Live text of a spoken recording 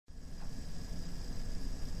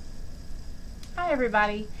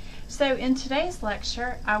everybody. So in today's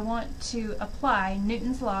lecture I want to apply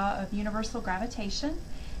Newton's law of universal gravitation,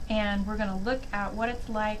 and we're going to look at what it's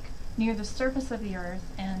like near the surface of the Earth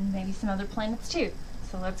and maybe some other planets too.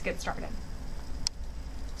 So let's get started.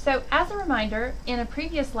 So as a reminder, in a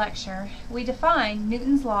previous lecture we defined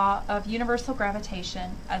Newton's law of universal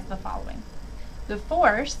gravitation as the following. The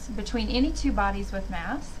force between any two bodies with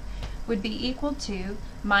mass would be equal to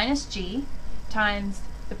minus g times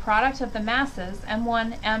the product of the masses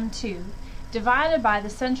m1, m2, divided by the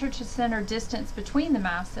center to center distance between the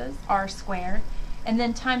masses, r squared, and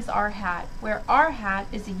then times r hat, where r hat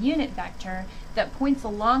is a unit vector that points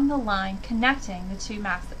along the line connecting the two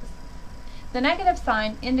masses. The negative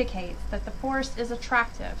sign indicates that the force is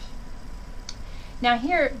attractive. Now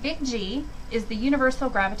here, big G is the universal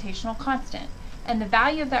gravitational constant, and the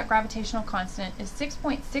value of that gravitational constant is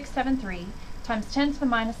 6.673 times 10 to the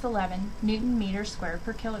minus 11 Newton meters squared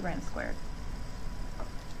per kilogram squared.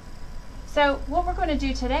 So what we're going to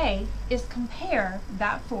do today is compare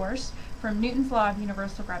that force from Newton's law of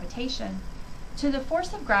universal gravitation to the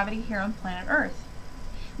force of gravity here on planet Earth.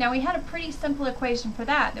 Now we had a pretty simple equation for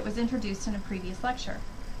that was introduced in a previous lecture.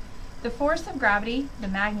 The force of gravity, the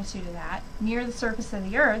magnitude of that, near the surface of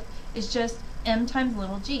the Earth is just m times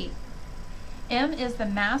little g. M is the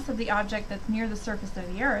mass of the object that's near the surface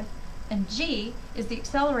of the Earth, and g is the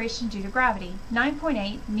acceleration due to gravity,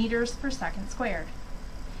 9.8 meters per second squared.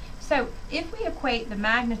 So if we equate the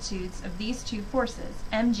magnitudes of these two forces,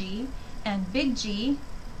 mg and big G,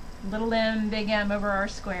 little m, big M over r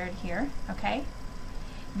squared here, okay,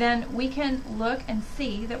 then we can look and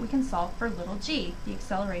see that we can solve for little g, the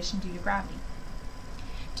acceleration due to gravity.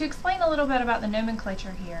 To explain a little bit about the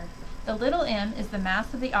nomenclature here, the little m is the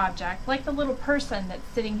mass of the object, like the little person that's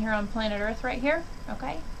sitting here on planet Earth right here,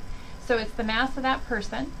 okay? So it's the mass of that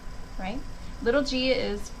person, right? Little g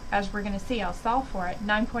is, as we're going to see, I'll solve for it,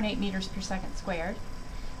 9.8 meters per second squared.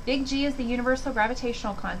 Big G is the universal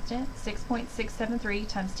gravitational constant, 6.673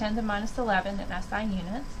 times 10 to the minus 11 in SI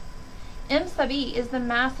units. M sub e is the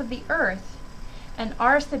mass of the Earth, and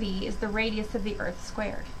r sub e is the radius of the Earth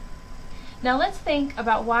squared. Now let's think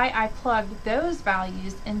about why I plugged those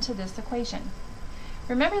values into this equation.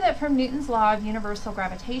 Remember that from Newton's law of universal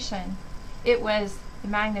gravitation, it was the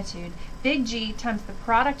magnitude, big G times the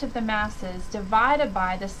product of the masses divided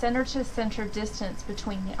by the center to center distance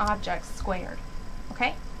between the objects squared.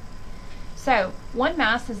 Okay? So one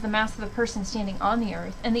mass is the mass of the person standing on the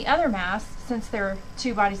Earth, and the other mass, since there are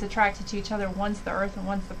two bodies attracted to each other, one's the Earth and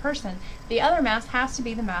one's the person, the other mass has to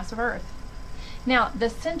be the mass of Earth. Now the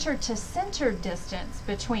center to center distance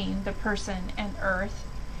between the person and Earth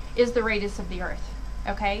is the radius of the Earth.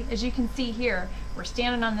 Okay, as you can see here, we're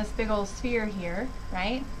standing on this big old sphere here,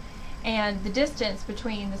 right? And the distance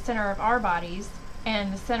between the center of our bodies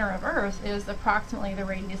and the center of Earth is approximately the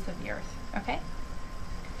radius of the Earth. Okay?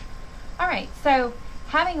 Alright, so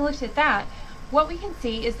having looked at that, what we can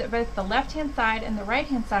see is that both the left-hand side and the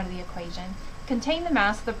right-hand side of the equation contain the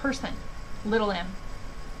mass of the person, little m,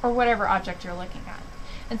 or whatever object you're looking at.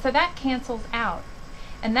 And so that cancels out,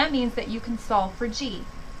 and that means that you can solve for g.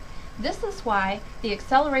 This is why the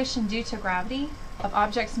acceleration due to gravity of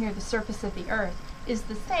objects near the surface of the Earth is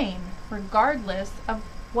the same regardless of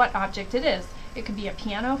what object it is. It could be a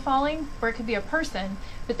piano falling or it could be a person,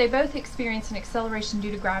 but they both experience an acceleration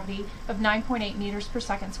due to gravity of 9.8 meters per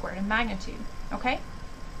second squared in magnitude. Okay?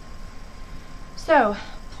 So,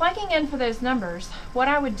 plugging in for those numbers, what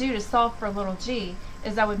I would do to solve for little g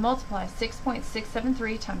is I would multiply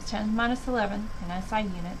 6.673 times 10 minus 11 in SI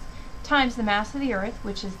units times the mass of the Earth,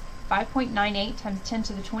 which is 5.98 times 10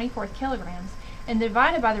 to the 24th kilograms, and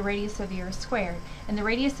divided by the radius of the Earth squared. And the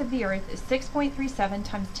radius of the Earth is 6.37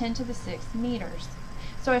 times 10 to the 6th meters.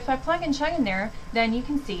 So if I plug and chug in there, then you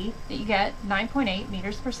can see that you get 9.8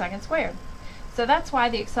 meters per second squared. So that's why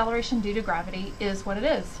the acceleration due to gravity is what it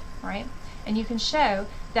is, right? And you can show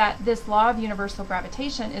that this law of universal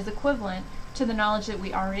gravitation is equivalent to the knowledge that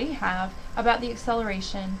we already have about the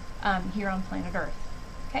acceleration here on planet Earth.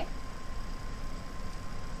 Okay?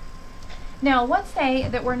 Now let's say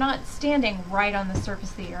that we're not standing right on the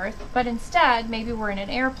surface of the Earth, but instead maybe we're in an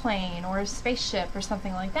airplane or a spaceship or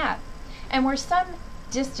something like that, and we're some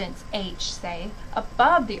distance h, say,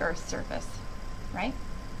 above the Earth's surface, right?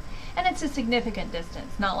 And it's a significant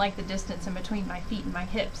distance, not like the distance in between my feet and my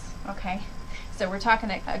hips, okay? So we're talking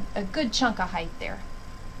a good chunk of height there.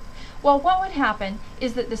 Well, what would happen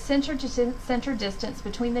is that the center to center distance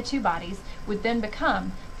between the two bodies would then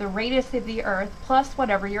become the radius of the Earth plus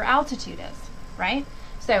whatever your altitude is, right?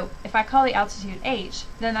 So if I call the altitude h,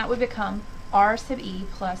 then that would become r sub e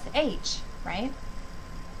plus h, right?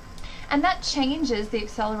 And that changes the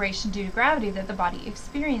acceleration due to gravity that the body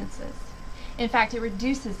experiences. In fact, it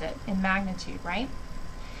reduces it in magnitude, right?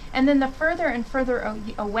 And then the further and further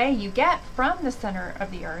away you get from the center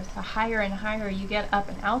of the Earth, the higher and higher you get up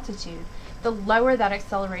in altitude, the lower that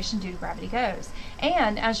acceleration due to gravity goes.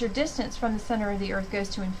 And as your distance from the center of the Earth goes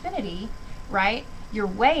to infinity, right, your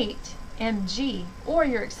weight, mg, or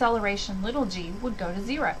your acceleration, little g, would go to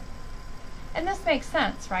 0. And this makes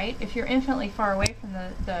sense, right? If you're infinitely far away from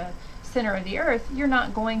the center of the Earth, you're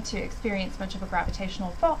not going to experience much of a gravitational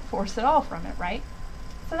force at all from it, right?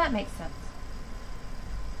 So that makes sense.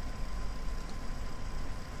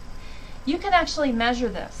 You can actually measure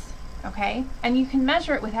this, okay? And you can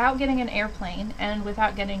measure it without getting an airplane and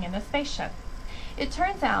without getting in a spaceship. It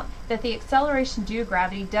turns out that the acceleration due to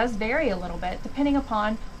gravity does vary a little bit depending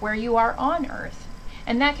upon where you are on Earth.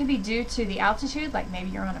 And that could be due to the altitude, like maybe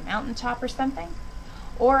you're on a mountaintop or something,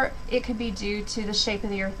 or it could be due to the shape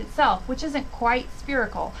of the Earth itself, which isn't quite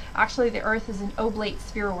spherical. Actually, the Earth is an oblate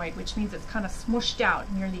spheroid, which means it's kind of smooshed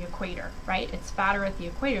out near the equator, right? It's fatter at the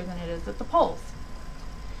equator than it is at the poles.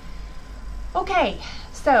 Okay,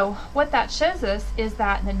 so what that shows us is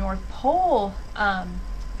that the North Pole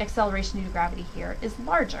acceleration due to gravity here is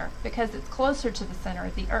larger because it's closer to the center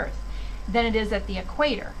of the Earth than it is at the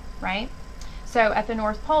equator, right? So at the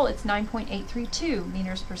North Pole, it's 9.832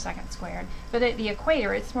 meters per second squared, but at the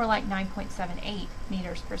equator, it's more like 9.78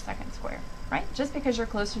 meters per second squared, right? Just because you're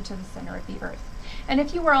closer to the center of the Earth. And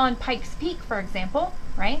if you were on Pikes Peak, for example,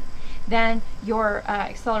 right, then your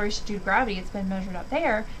acceleration due to gravity, it's been measured up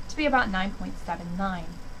there to be about 9.79,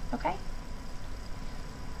 okay?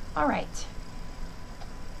 All right.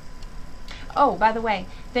 Oh, by the way,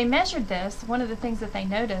 they measured this. One of the things that they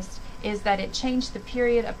noticed is that it changed the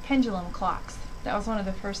period of pendulum clocks. That was one of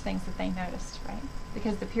the first things that they noticed, right?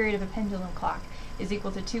 Because the period of a pendulum clock is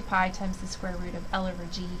equal to 2 pi times the square root of L over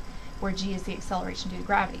g, where g is the acceleration due to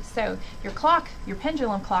gravity. So your clock, your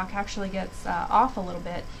pendulum clock actually gets off a little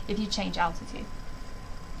bit if you change altitude.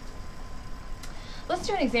 Let's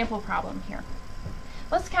do an example problem here.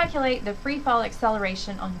 Let's calculate the free fall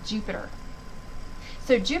acceleration on Jupiter.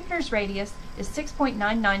 So Jupiter's radius is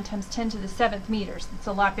 6.99 times 10 to the 7th meters. It's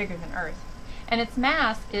a lot bigger than Earth. And its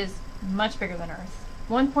mass is much bigger than Earth,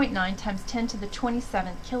 1.9 times 10 to the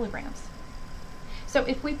 27th kilograms. So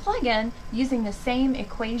if we plug in using the same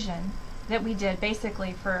equation that we did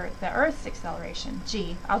basically for the Earth's acceleration,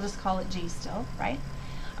 g, I'll just call it g still, right?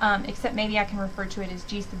 Except maybe I can refer to it as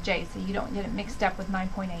g sub j so you don't get it mixed up with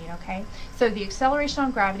 9.8, okay? So the acceleration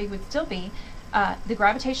on gravity would still be the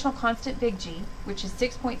gravitational constant big G, which is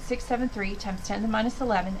 6.673 times 10 to the minus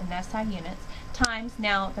 11 in SI units, times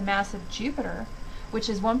now the mass of Jupiter, which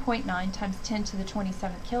is 1.9 times 10 to the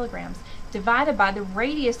 27th kilograms, divided by the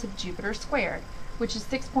radius of Jupiter squared, which is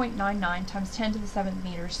 6.99 times 10 to the 7th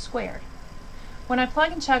meters squared. When I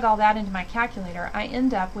plug and chug all that into my calculator, I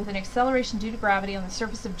end up with an acceleration due to gravity on the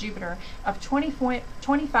surface of Jupiter of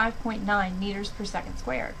 25.9 meters per second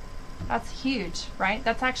squared. That's huge, right?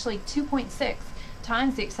 That's actually 2.6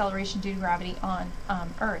 times the acceleration due to gravity on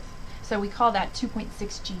Earth. So we call that 2.6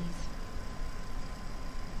 Gs.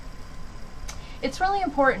 It's really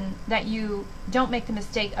important that you don't make the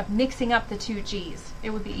mistake of mixing up the two Gs. It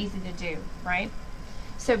would be easy to do, right?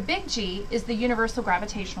 So big G is the universal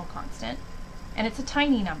gravitational constant, and it's a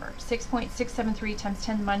tiny number, 6.673 times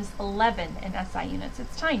 10 to the minus 11 in SI units.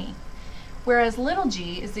 It's tiny. Whereas little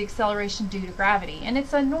g is the acceleration due to gravity, and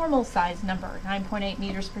it's a normal size number, 9.8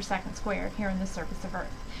 meters per second squared here on the surface of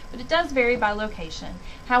Earth. But it does vary by location.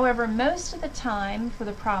 However, most of the time for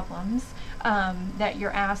the problems that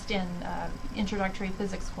you're asked in introductory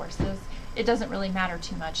physics courses, it doesn't really matter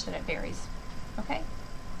too much that it varies. Okay?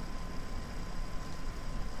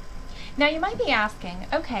 Now you might be asking,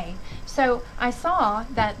 okay, so I saw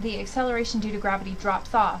that the acceleration due to gravity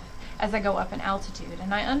drops off as I go up in altitude,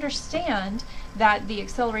 and I understand that the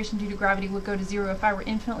acceleration due to gravity would go to 0 if I were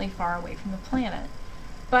infinitely far away from the planet.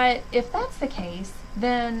 But if that's the case,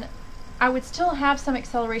 then I would still have some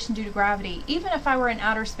acceleration due to gravity, even if I were in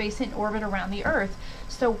outer space in orbit around the Earth.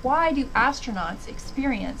 So why do astronauts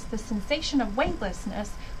experience the sensation of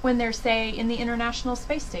weightlessness when they're, say, in the International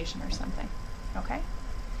Space Station or something? Okay?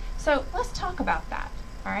 So let's talk about that,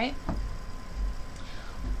 all right?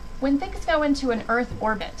 When things go into an Earth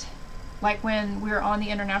orbit, like when we're on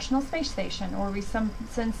the International Space Station or we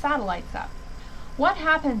send satellites up, what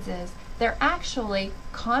happens is they're actually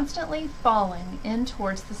constantly falling in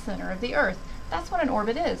towards the center of the Earth. That's what an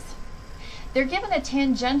orbit is. They're given a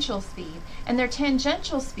tangential speed, and their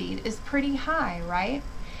tangential speed is pretty high, right?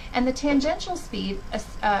 And the tangential speed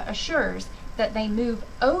assures that they move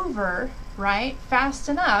over, right, fast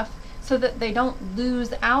enough so that they don't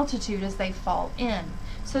lose altitude as they fall in,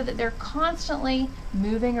 so that they're constantly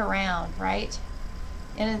moving around, right,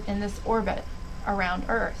 in this orbit around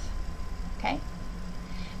Earth. Okay?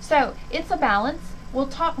 So it's a balance. We'll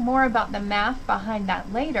talk more about the math behind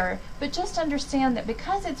that later, but just understand that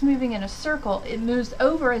because it's moving in a circle, it moves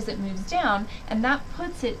over as it moves down, and that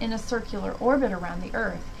puts it in a circular orbit around the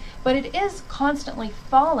Earth. But it is constantly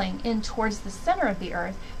falling in towards the center of the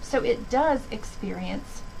Earth, so it does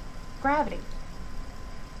experience gravity.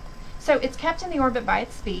 So it's kept in the orbit by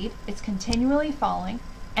its speed, it's continually falling,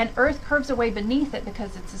 and Earth curves away beneath it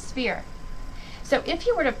because it's a sphere. So if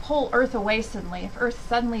you were to pull Earth away suddenly, if Earth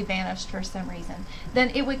suddenly vanished for some reason, then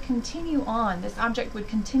it would continue on, this object would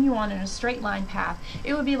continue on in a straight line path.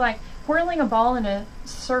 It would be like whirling a ball in a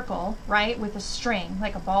circle, right, with a string,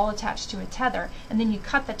 like a ball attached to a tether, and then you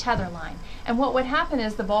cut the tether line. And what would happen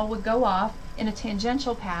is the ball would go off in a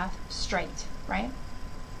tangential path straight, right?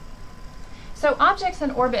 So objects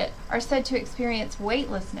in orbit are said to experience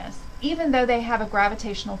weightlessness, even though they have a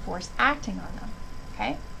gravitational force acting on them,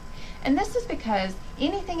 okay? And this is because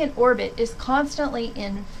anything in orbit is constantly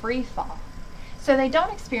in free fall. So they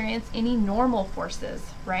don't experience any normal forces,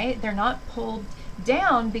 right? They're not pulled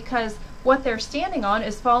down because what they're standing on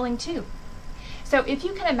is falling too. So if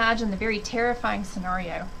you can imagine the very terrifying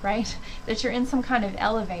scenario, right, that you're in some kind of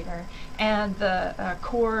elevator and the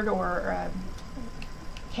cord or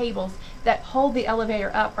cables that hold the elevator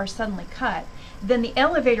up are suddenly cut, then the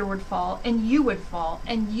elevator would fall and you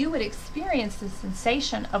would experience the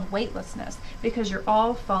sensation of weightlessness because you're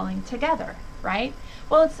all falling together, right?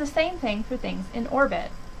 Well, it's the same thing for things in orbit,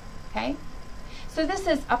 okay? So this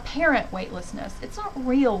is apparent weightlessness. It's not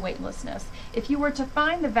real weightlessness. If you were to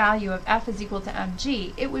find the value of F is equal to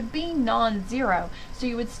mg, it would be non-zero, so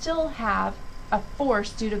you would still have a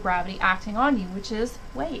force due to gravity acting on you, which is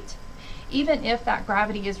weight. Even if that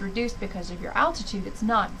gravity is reduced because of your altitude, it's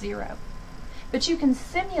not zero. But you can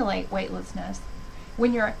simulate weightlessness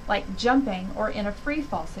when you're like jumping or in a free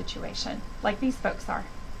fall situation, like these folks are.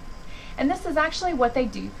 And this is actually what they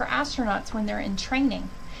do for astronauts when they're in training.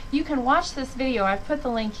 You can watch this video, I've put the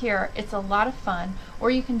link here, it's a lot of fun, or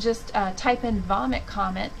you can just type in vomit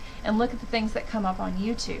comet and look at the things that come up on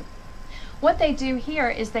YouTube. What they do here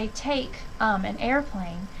is they take an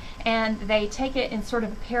airplane and they take it in sort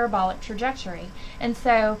of a parabolic trajectory. And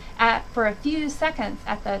so for a few seconds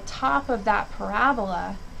at the top of that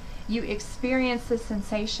parabola, you experience the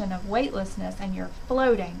sensation of weightlessness and you're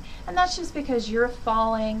floating. And that's just because you're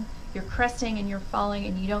falling, you're cresting and you're falling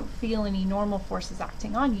and you don't feel any normal forces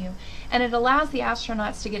acting on you. And it allows the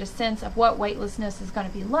astronauts to get a sense of what weightlessness is going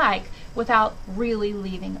to be like without really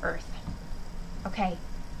leaving Earth. Okay,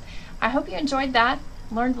 I hope you enjoyed that,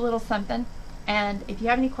 learned a little something. And if you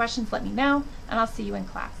have any questions, let me know, and I'll see you in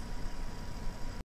class.